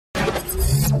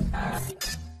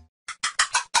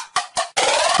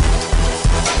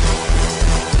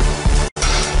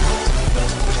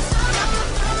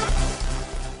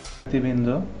শিক্ষার্থীবৃন্দ,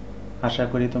 আশা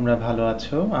করি তোমরা ভালো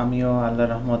আছো। আমিও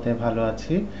আল্লাহর রহমতে ভালো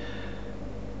আছি।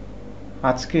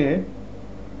 আজকে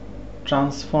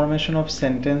ট্রান্সফরমেশন অফ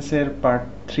সেন্টেন্সের পার্ট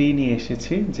 3 নিয়ে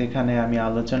এসেছি, যেখানে আমি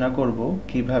আলোচনা করব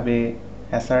কিভাবে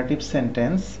অ্যাসার্টিভ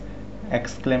সেন্টেন্স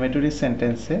এক্সক্লেমেটরি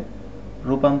সেন্টেন্সে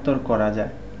রূপান্তর করা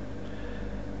যায়।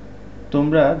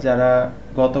 তোমরা যারা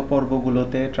গত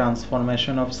পর্বগুলোতে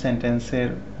ট্রান্সফরমেশন অফ সেন্টেন্সের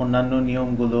অন্যান্য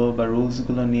নিয়মগুলো বা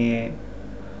রুলসগুলো নিয়ে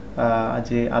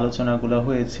যে আলোচনাগুলো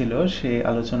হয়েছিল সেই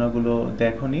আলোচনাগুলো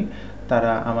দেখোনি,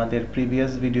 তারা আমাদের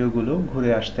প্রিভিয়াস ভিডিওগুলো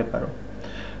ঘুরে আসতে পারো।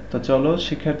 তো চলো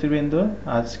শিক্ষার্থীবৃন্দ,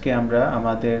 আজকে আমরা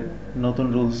আমাদের নতুন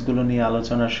রুলসগুলো নিয়ে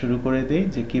আলোচনা শুরু করে দিই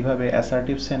যে কিভাবে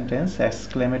অ্যাসার্টিভ সেন্টেন্স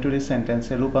এক্সক্লেমেটরি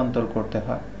সেন্টেন্সে রূপান্তর করতে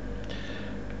হয়।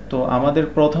 তো আমাদের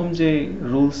প্রথম যে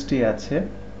রুলসটি আছে,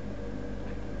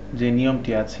 যে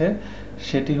নিয়মটি আছে,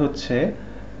 সেটি হচ্ছে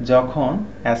যখন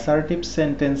অ্যাসার্টিভ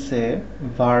সেন্টেন্সে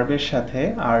ভার্বের সাথে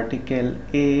আর্টিকেল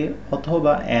এ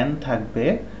অথবা এন থাকবে,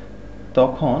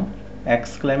 তখন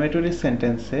এক্সক্লেমেটরি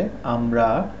সেন্টেন্সে আমরা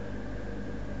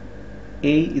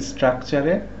এই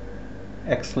স্ট্রাকচারে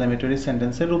এক্সক্লেমেটরি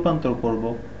সেন্টেন্সে রূপান্তর করব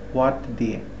হোয়াট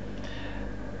দিয়ে।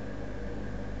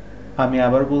 আমি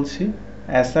আবার বলছি,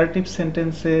 অ্যাসার্টিভ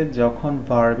সেন্টেন্সে যখন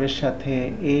ভার্বের সাথে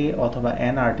এ অথবা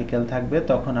এন আর্টিকেল থাকবে,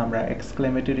 তখন আমরা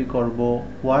এক্সক্লেমেটরি করব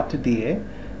হোয়াট দিয়ে,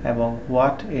 এবং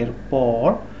হোয়াট এর পর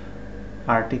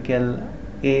আর্টিকেল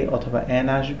এ অথবা এন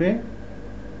আসবে,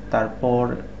 তারপর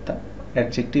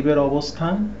অ্যাডজেক্টিভের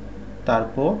অবস্থান,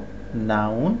 তারপর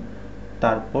নাউন,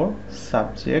 তারপর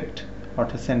সাবজেক্ট,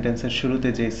 অর্থাৎ সেন্টেন্সের শুরুতে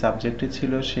যে সাবজেক্টটি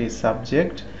ছিল সেই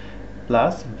সাবজেক্ট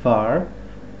প্লাস ভার্ব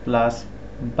প্লাস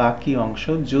বাকি অংশ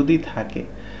যদি থাকে,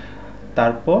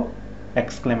 তারপর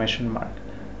এক্সক্লেমেশন মার্ক।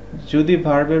 যদি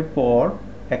ভার্বের পর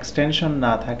এক্সটেনশন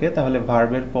না থাকে, তাহলে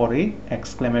ভার্বের পরেই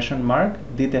এক্সক্লেমেশন মার্ক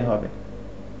দিতে হবে।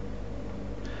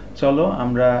 চলো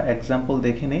আমরা এক্সাম্পল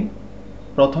দেখে নিই।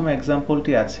 প্রথম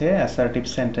এক্সাম্পলটি আছে অ্যাসার্টিভ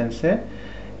সেন্টেন্সে,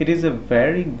 it is a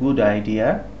very good idea.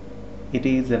 It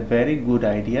is a very good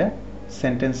idea.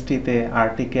 সেন্টেন্সটিতে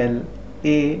article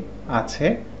a আছে,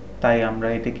 তাই আমরা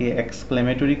এটাকে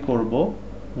এক্সক্লেমেটরি করব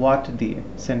হোয়াট দিয়ে।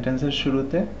 সেন্টেন্সের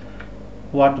শুরুতে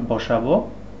হোয়াট বসাবো,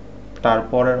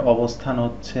 তারপরের অবস্থান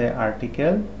হচ্ছে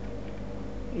আর্টিকেল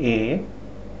এ,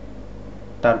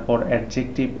 তারপর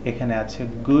অ্যাডজেক্টিভ এখানে আছে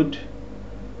গুড।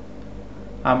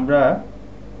 আমরা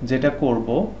যেটা করব,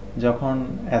 যখন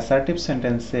অ্যাসার্টিভ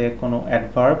সেন্টেন্সে কোনো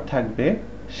অ্যাডভার্ব থাকবে,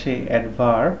 সেই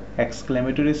অ্যাডভার্ব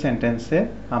এক্সক্লেমেটরি সেন্টেন্সে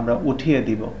আমরা উঠিয়ে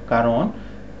দিব, কারণ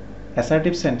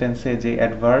অ্যাসার্টিভ সেন্টেন্সে যে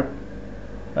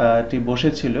অ্যাডভার্বটি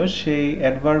বসেছিল সেই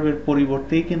অ্যাডভার্বের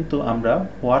পরিবর্তেই কিন্তু আমরা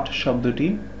হোয়াট শব্দটি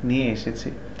নিয়ে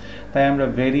এসেছি। তাই আমরা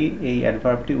ভেরি এই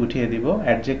অ্যাডভার্বটি উঠিয়ে দিব,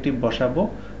 অ্যাডজেক্টিভ বসাবো,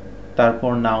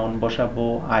 তারপর নাউন বসাবো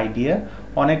আইডিয়া।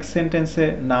 অনেক সেন্টেন্সে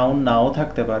নাউন নাও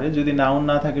থাকতে পারে, যদি নাউন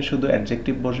না থাকে শুধু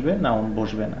অ্যাডজেক্টিভ বসবে, নাউন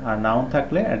বসবে না। আর নাউন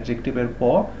থাকলে অ্যাডজেক্টিভের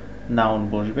পর নাউন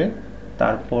বসবে,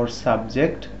 তারপর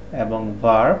সাবজেক্ট এবং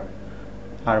ভার্ব।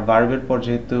 আর ভার্বের পর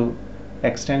যেহেতু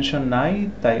এক্সটেনশন নাই,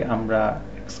 তাই আমরা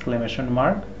এক্সক্লেমেশন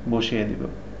মার্ক বসিয়ে দিব।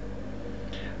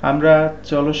 আমরা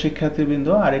চলো শিক্ষার্থীবৃন্দ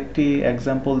আরেকটি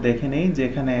এক্সাম্পল দেখে নেই,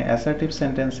 যেখানে অ্যাসার্টিভ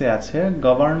সেন্টেন্সে আছে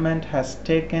government has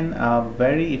taken a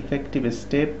very effective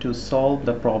step to solve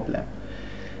the problem.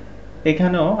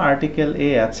 এখানেও আর্টিকেল এ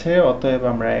আছে, অতএব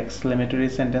আমরা এক্সক্লেমেটরি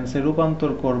সেন্টেন্সে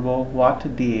রূপান্তর করব হোয়াট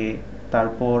দিয়ে,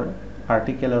 তারপর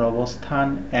আর্টিকেলের অবস্থান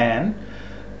অ্যান,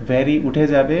 ভেরি উঠে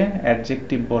যাবে,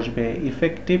 অ্যাডজেক্টিভ বসবে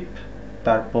ইফেক্টিভ,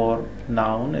 তারপর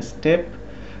নাউন স্টেপ,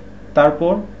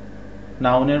 তারপর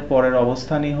নাউনের পরের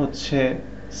অবস্থানই হচ্ছে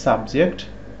সাবজেক্ট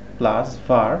প্লাস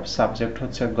ভার্ব। সাবজেক্ট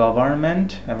হচ্ছে গভর্নমেন্ট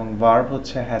এবং ভার্ব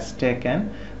হচ্ছে হ্যাজ টেকেন,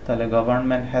 তাহলে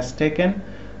গভর্নমেন্ট হ্যাজ টেকেন।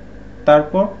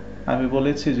 তারপর আমি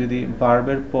বলেছি যদি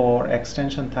ভার্বের পর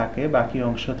এক্সটেনশন থাকে, বাকি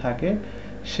অংশ থাকে,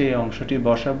 সেই অংশটি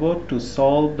বসাবো টু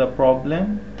সলভ দ্য প্রবলেম,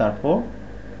 তারপর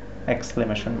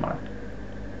এক্সক্লেমেশন মার্ক।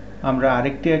 আমরা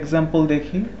আরেকটি এক্সাম্পল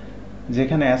দেখি,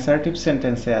 যেখানে অ্যাসার্টিভ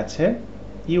সেন্টেন্সে আছে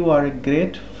ইউ আর এ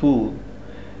গ্রেট ফুল।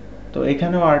 তো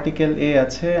এখানেও আর্টিকেল এ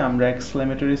আছে, আমরা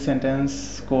এক্সক্লেমেটরি সেন্টেন্স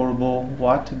করব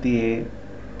হোয়াট দিয়ে,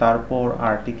 তারপর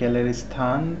আর্টিকেলের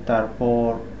স্থান, তারপর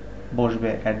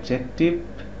বসবে অ্যাডজেক্টিভ,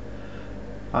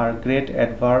 আর গ্রেট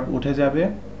অ্যাডভার্ব উঠে যাবে,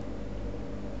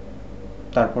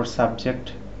 তারপর সাবজেক্ট,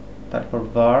 তারপর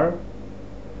ভার্ব,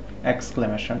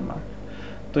 এক্সক্লেমেশন মার্ক।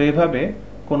 তো এভাবে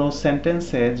কোনো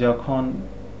সেন্টেন্সে যখন,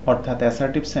 অর্থাৎ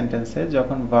অ্যাসার্টিভ সেন্টেন্সে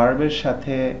যখন ভার্বের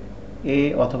সাথে এ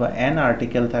অথবা এন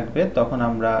আর্টিকেল থাকবে, তখন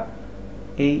আমরা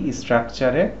এই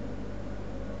স্ট্রাকচারে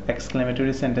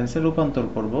এক্সক্লেমেটরি সেন্টেন্সে রূপান্তর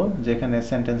করব, যেখানে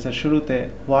সেন্টেন্সের শুরুতে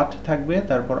হোয়াট থাকবে,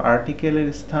 তারপর আর্টিকেলের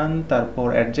স্থান, তারপর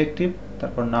অ্যাডজেক্টিভ,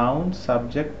 তারপর noun,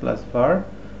 subject plus verb,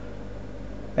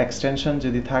 extension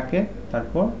যদি থাকে,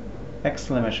 তারপর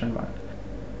এক্সক্লেমেশন মার্ক।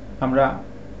 আমরা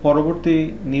পরবর্তী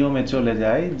নিয়মে চলে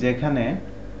যাই, যেখানে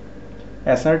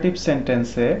অ্যাসার্টিভ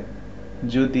সেন্টেন্সে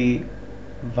যদি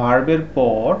ভার্বের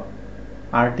পর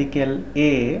আর্টিকেল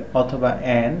এ অথবা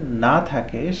এন না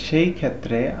থাকে, সেই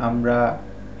ক্ষেত্রে আমরা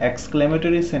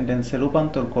এক্সক্লেমেটরি সেন্টেন্সে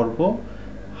রূপান্তর করব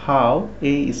হাউ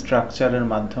এই স্ট্রাকচারের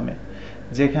মাধ্যমে,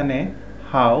 যেখানে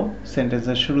হাউ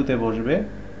সেন্টেন্সের শুরুতে বসবে,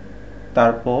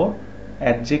 তারপর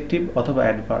অ্যাডজেক্টিভ অথবা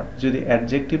অ্যাডভার্ব। যদি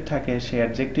অ্যাডজেক্টিভ থাকে সেই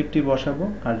অ্যাডজেক্টিভটি বসাবো,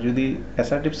 আর যদি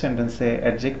অ্যাসার্টিভ সেন্টেন্সে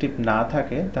অ্যাডজেক্টিভ না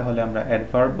থাকে তাহলে আমরা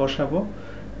অ্যাডভার্ব বসাবো,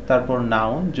 তারপর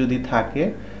নাউন যদি থাকে,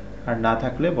 আর না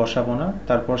থাকলে বসাবো না,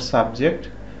 তারপর সাবজেক্ট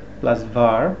প্লাস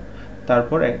ভার্ব,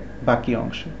 তারপর বাকি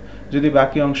অংশ। যদি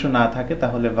বাকি অংশ না থাকে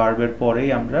তাহলে ভার্বের পরেই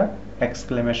আমরা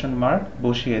এক্সক্লেমেশন মার্ক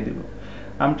বসিয়ে দিব।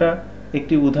 আমরা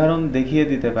একটি উদাহরণ দেখিয়ে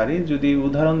দিতে পারি। যদি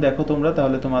উদাহরণ দেখো তোমরা,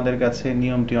 তাহলে তোমাদের কাছে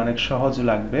নিয়মটি অনেক সহজ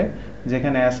লাগবে।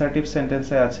 যেখানে অ্যাসার্টিভ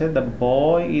সেন্টেন্সে আছে the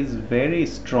boy is very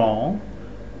strong,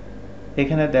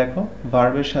 এখানে দেখো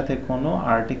ভার্বের সাথে কোনো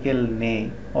আর্টিকেল নেই,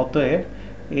 অতএব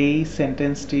এই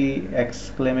সেন্টেন্সটি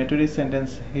এক্সক্লেমেটরি সেন্টেন্স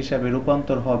হিসাবে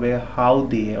রূপান্তর হবে হাউ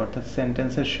দিয়ে, অর্থাৎ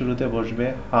সেন্টেন্সের শুরুতে বসবে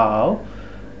হাউ,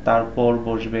 তারপর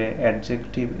বসবে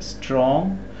অ্যাডজেক্টিভ স্ট্রং,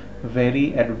 ভেরি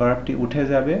অ্যাডভার্বটি উঠে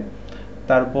যাবে,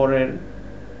 তারপরের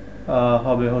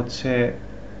হবে হচ্ছে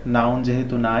নাউন,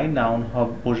 যেহেতু নাই নাউন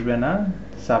বসবে না,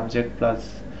 সাবজেক্ট প্লাস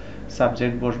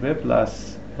সাবজেক্ট বসবে প্লাস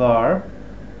ভার্ব,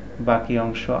 বাকি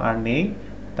অংশ আর নেই,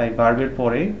 তাই ভার্বের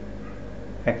পরেই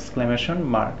এক্সক্লেমেশন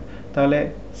মার্ক। তাহলে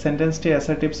সেন্টেন্সটি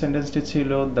অ্যাসার্টিভ সেন্টেন্সটি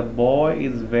ছিল the boy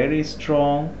is very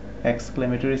strong,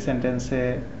 exclamatory সেন্টেন্সে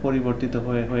পরিবর্তিত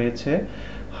হয়েছে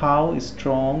how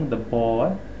strong the boy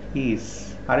is.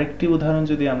 আরেকটি উদাহরণ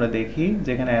যদি আমরা দেখি,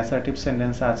 যেখানে অ্যাসার্টিভ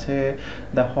সেন্টেন্স আছে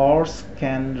the horse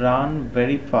can run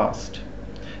very fast,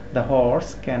 the horse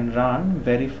can run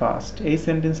very fast. এই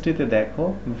সেন্টেন্সটিতে দেখো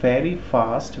ভেরি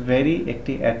ফাস্ট, ভেরি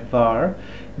একটি অ্যাডভার্ব,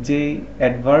 যে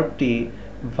অ্যাডভার্বটি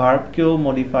ভার্বকেও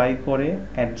মডিফাই করে,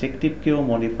 অ্যাডজেক্টিভকেও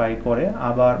মডিফাই করে,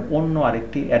 আবার অন্য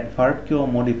আরেকটি অ্যাডভার্বকেও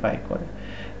মডিফাই করে।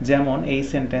 যেমন এই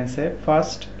সেন্টেন্সে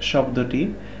ফার্স্ট শব্দটি,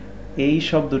 এই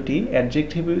শব্দটি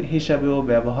অ্যাডজেক্টিভ হিসাবেও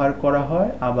ব্যবহার করা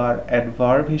হয়, আবার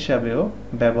অ্যাডভার্ব হিসাবেও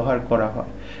ব্যবহার করা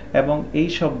হয়, এবং এই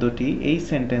শব্দটি এই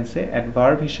সেন্টেন্সে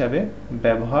অ্যাডভার্ব হিসাবে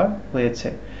ব্যবহার হয়েছে,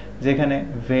 যেখানে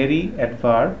ভেরি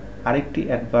অ্যাডভার্ব আরেকটি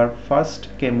অ্যাডভার্ব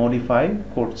ফার্স্টকে মডিফাই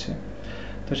করছে।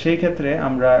 তো সেই ক্ষেত্রে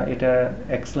আমরা এটা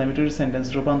এক্সক্লেমেটরি সেন্টেন্স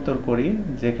রূপান্তর করি,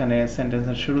 যেখানে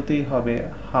সেন্টেন্সের শুরুতেই হবে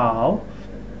হাউ,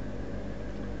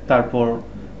 তারপর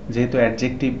যেহেতু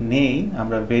অ্যাডজেক্টিভ নেই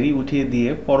আমরা ভেরি উঠিয়ে দিয়ে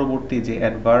পরবর্তী যে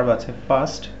অ্যাডভার্ব আছে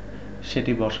ফার্স্ট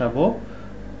সেটি বসাবো,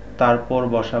 তারপর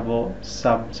বসাবো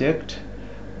সাবজেক্ট,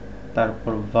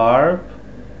 তারপর ভার্ব,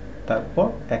 তারপর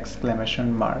এক্সক্লেমেশন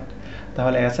মার্ক।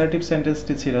 তাহলে অ্যাসার্টিভ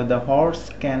সেন্টেন্সটি ছিল the horse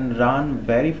can run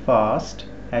very fast,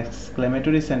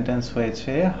 exclamatory sentence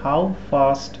হয়েছে how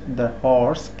fast the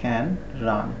horse can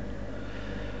run.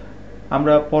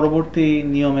 আমরা পরবর্তী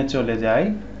নিয়মে চলে যাই,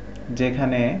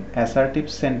 যেখানে অ্যাসার্টিভ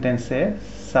সেন্টেন্সে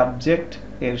সাবজেক্ট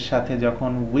এর সাথে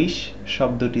যখন উইশ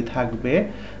শব্দটি থাকবে,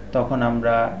 তখন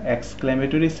আমরা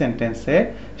এক্সক্লেমেটরি সেন্টেন্সে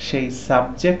সেই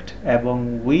সাবজেক্ট এবং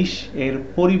উইশ এর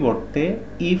পরিবর্তে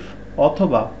ইফ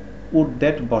অথবা উড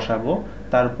দ্যাট বসাবো,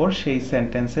 তারপর সেই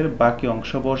সেন্টেন্সের বাকি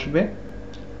অংশ বসবে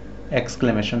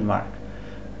এক্সক্লেমেশন মার্ক।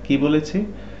 কি বলেছি?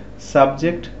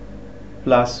 সাবজেক্ট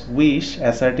প্লাস উইশ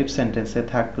অ্যাসার্টিভ সেন্টেন্সে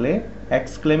থাকলে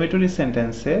এক্সক্লেমেটরি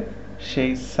সেন্টেন্সে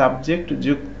সেই সাবজেক্ট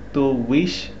যুক্ত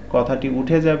উইশ কথাটি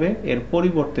উঠে যাবে, এর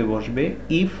পরিবর্তে বসবে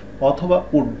ইফ অথবা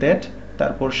উড দ্যাট,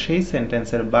 তারপর সেই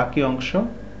সেন্টেন্সের বাকি অংশ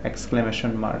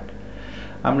এক্সক্লেমেশন মার্ক।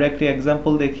 আমরা একটি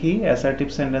এক্সাম্পল দেখি। অ্যাসার্টিভ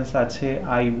সেন্টেন্স আছে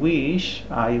I wish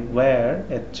I wire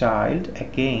a child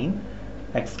again.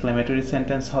 Exclamatory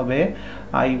sentence হবে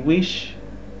আই উইশ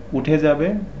উঠে যাবে,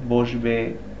 বসবে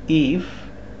ইফ,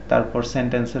 তারপর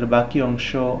সেন্টেন্সের বাকি অংশ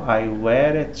I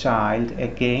wire a child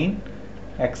again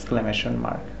exclamation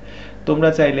mark. তোমরা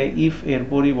চাইলে ইফ এর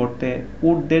পরিবর্তে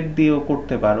উড দ্যাট দিয়েও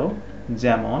করতে পারো,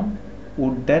 যেমন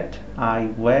would that I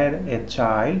wire a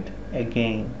child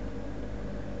again.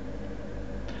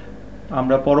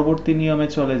 আমরা পরবর্তী নিয়মে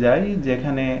চলে যাই,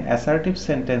 যেখানে অ্যাসার্টিভ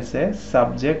সেন্টেন্সে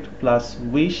সাবজেক্ট প্লাস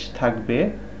উইশ থাকবে,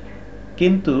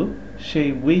 কিন্তু সেই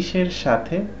উইশের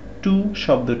সাথে টু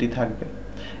শব্দটি থাকবে।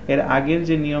 এর আগের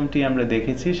যে নিয়মটি আমরা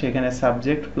দেখেছি সেখানে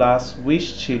সাবজেক্ট প্লাস উইশ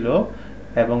ছিল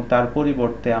এবং তার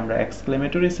পরিবর্তে আমরা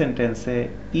এক্সক্লেমেটরি সেন্টেন্সে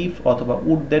ইফ অথবা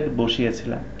উড দ্যাট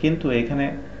বসিয়েছিলাম, কিন্তু এখানে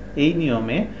এই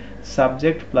নিয়মে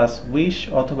সাবজেক্ট প্লাস উইশ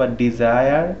অথবা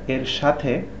ডিজায়ার এর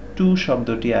সাথে টু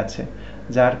শব্দটি আছে,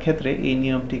 যার ক্ষেত্রে এই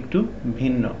নিয়মটি একটু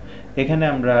ভিন্ন। এখানে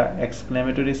আমরা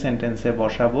এক্সক্লেমেটরি সেন্টেন্সে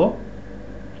বসাবো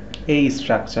এই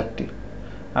স্ট্রাকচারটি,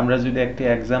 আমরা যদি একটি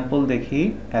এক্সাম্পল দেখি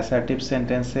অ্যাসার্টিভ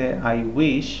সেন্টেন্সে আই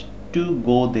উইশ টু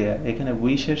গো দেয়ার, এখানে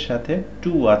উইশের সাথে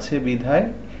টু আছে বিধায়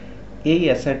এই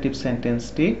অ্যাসার্টিভ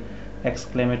সেন্টেন্সটি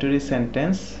এক্সক্লেমেটরি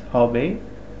সেন্টেন্স হবে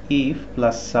if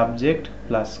plus subject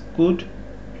plus could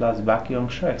plus বাকি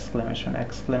অংশ এক্সক্লেমেশন।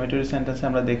 এক্সক্লেমেটরি সেন্টেন্সে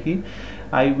আমরা দেখি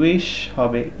আই উইশ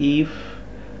হবে ইফ,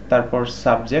 তারপর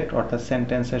সাবজেক্ট অর্থাৎ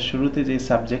সেন্টেন্সের শুরুতে যে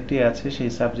সাবজেক্টটি আছে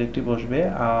সেই সাবজেক্টটি বসবে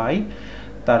আই,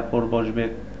 তারপর বসবে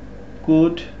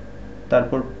কুড,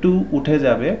 তারপর টু উঠে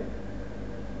যাবে,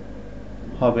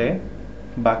 হবে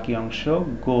বাকি অংশ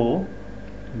গো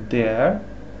দেয়ার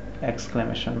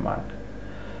এক্সক্লেমেশন মার্ক।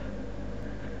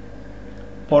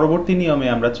 পরবর্তী নিয়মে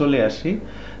আমরা চলে আসি,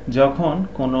 যখন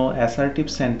কোনো অ্যাসার্টিভ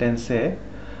সেন্টেন্সে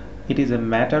it is a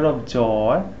matter of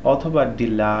joy অথবা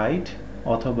ডিলাইট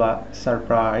অথবা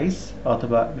সারপ্রাইজ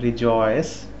অথবা রিজয়েস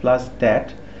প্লাস দ্যাট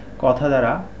কথা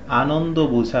দ্বারা আনন্দ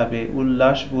বোঝাবে,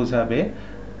 উল্লাস বোঝাবে,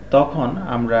 তখন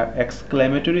আমরা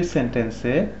এক্সক্লেমেটরি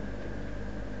সেন্টেন্সে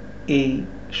এই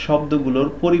শব্দগুলোর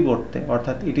পরিবর্তে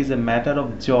অর্থাৎ it is a matter of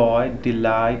joy,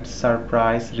 Deloitte,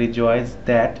 surprise, rejoice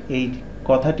that এই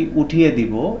কথাটি উঠিয়ে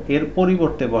দিব, এর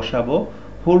পরিবর্তে বসাবো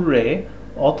হুররে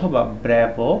অথবা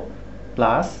ব্র্যাভো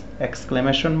প্লাস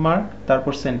এক্সক্লেমেশন মার্ক,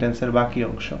 তারপর সেন্টেন্সের বাকি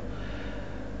অংশ।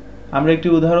 আমরা একটি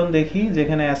উদাহরণ দেখি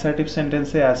যেখানে অ্যাসার্টিভ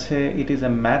সেন্টেন্সে আছে it is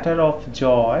a matter of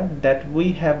joy that we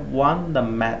have one the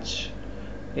match.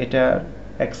 এটা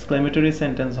এক্সক্লেমেটরি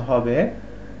সেন্টেন্স হবে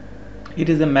it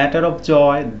is a matter of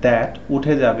joy that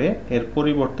উঠে যাবে, এর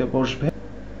পরিবর্তে বসবে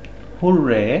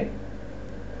হুররে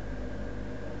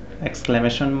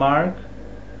এক্সক্লেমেশন মার্ক,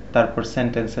 তারপর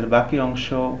সেন্টেন্সের বাকি অংশ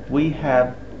we have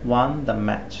one the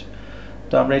match.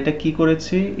 তো আমরা এটা কি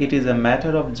করেছি, it is a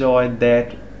matter of joy that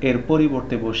এর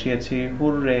পরিবর্তে বসিয়েছি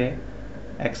হুররে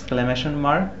এক্সক্লেমেশন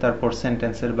মার্ক, তারপর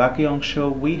সেন্টেন্সের বাকি অংশ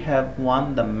we have one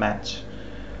the match.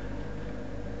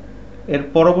 এর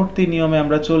পরবর্তী নিয়মে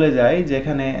আমরা চলে যাই,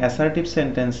 যেখানে অ্যাসার্টিভ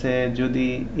সেন্টেন্সে যদি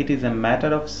it is a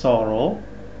matter of sorrow,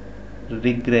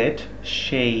 regret,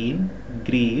 shame,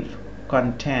 grief,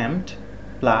 contempt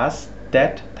plus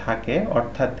that থাকে,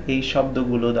 অর্থাৎ এই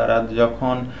শব্দগুলো দ্বারা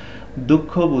যখন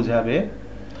দুঃখ বোঝাবে,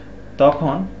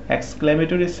 তখন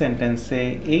এক্সক্লেমেটরি সেন্টেন্সে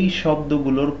এই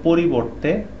শব্দগুলোর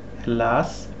পরিবর্তে লাস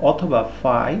অথবা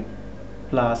ফাই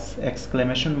প্লাস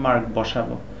এক্সক্লেমেশন মার্ক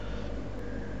বসাবো।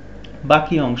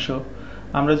 বাকি অংশ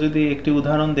আমরা যদি একটি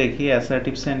উদাহরণ দেখি,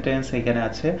 অ্যাসার্টিভ সেন্টেন্স এখানে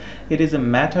আছে it is a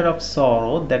matter of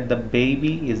sorrow that the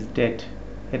baby is dead.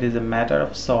 It is a matter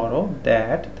of sorrow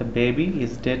that the baby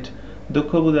is dead,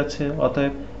 দুঃখ বোঝাচ্ছে,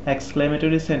 অতএব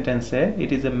এক্সক্লেমেটরি সেন্টেন্সে it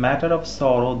is a matter of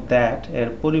sorrow that এর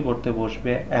পরিবর্তে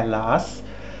বসবে alas,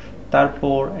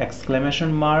 তারপর exclamation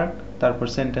mark, তারপর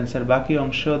সেন্টেন্সের বাকি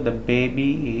অংশ দ্য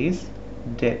বেবি ইজ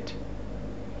ডেড।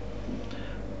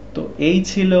 তো এই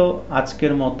ছিল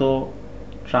আজকের মতো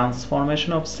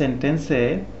ট্রান্সফরমেশন অফ সেন্টেন্সে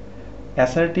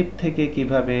অ্যাসার্টিভ থেকে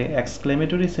কিভাবে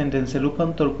এক্সক্লেমেটরি সেন্টেন্সে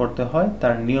রূপান্তর করতে হয়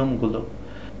তার নিয়মগুলো।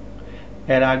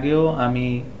 এর আগেও আমি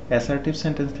অ্যাসার্টিভ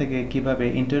সেন্টেন্স থেকে কিভাবে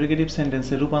ইন্টারোগেটিভ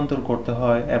সেন্টেন্সে রূপান্তর করতে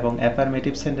হয় এবং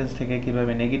অ্যাফার্মেটিভ সেন্টেন্স থেকে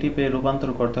কিভাবে নেগেটিভে রূপান্তর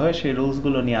করতে হয় সেই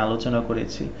রুলসগুলো নিয়ে আলোচনা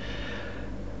করেছি।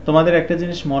 তোমাদের একটা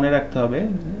জিনিস মনে রাখতে হবে,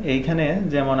 এইখানে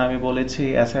যেমন আমি বলেছি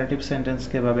অ্যাসার্টিভ সেন্টেন্স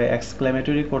কিভাবে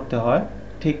এক্সক্লেমেটরি করতে হয়,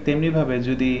 ঠিক তেমনিভাবে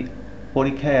যদি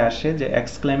পরীক্ষায় আসে যে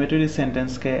এক্সক্লেমেটরি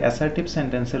সেন্টেন্সকে অ্যাসার্টিভ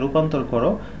সেন্টেন্সে রূপান্তর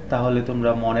করো, তাহলে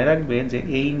তোমরা মনে রাখবে যে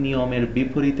এই নিয়মের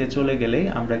বিপরীতে চলে গেলেই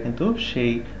আমরা কিন্তু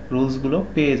সেই রুলসগুলো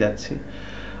পেয়ে যাচ্ছি।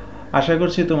 আশা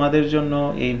করছি তোমাদের জন্য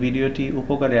এই ভিডিওটি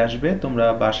উপকারে আসবে, তোমরা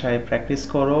বাসায় প্র্যাকটিস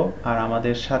করো আর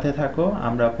আমাদের সাথে থাকো।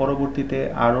 আমরা পরবর্তীতে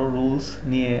আরও রুলস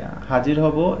নিয়ে হাজির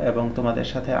হব এবং তোমাদের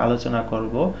সাথে আলোচনা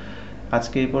করব।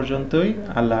 আজকে এই পর্যন্তই,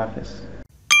 আল্লাহ হাফেজ।